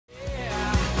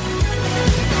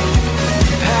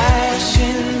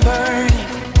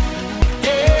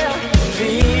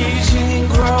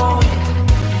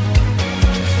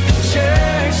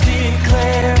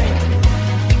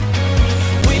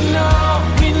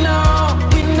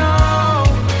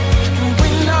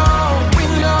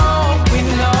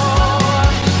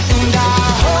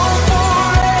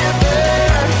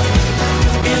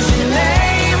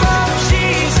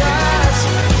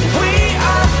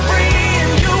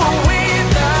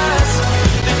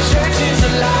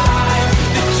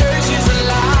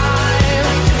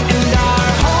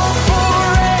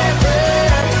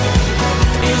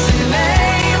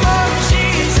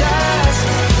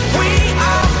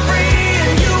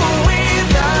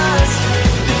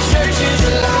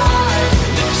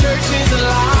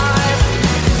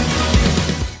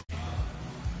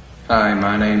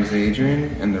name's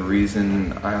Adrian, and the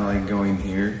reason I like going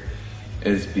here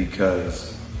is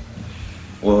because,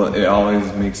 well, it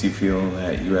always makes you feel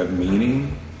that you have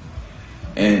meaning,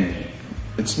 and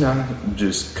it's not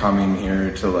just coming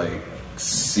here to like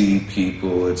see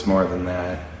people, it's more than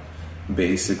that.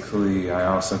 Basically, I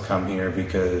also come here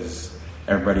because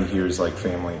everybody here is like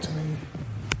family to me.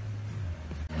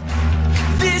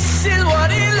 This is what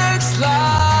it looks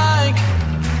like.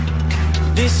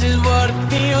 This is what it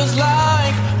feels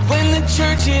like when the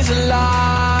church is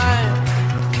alive.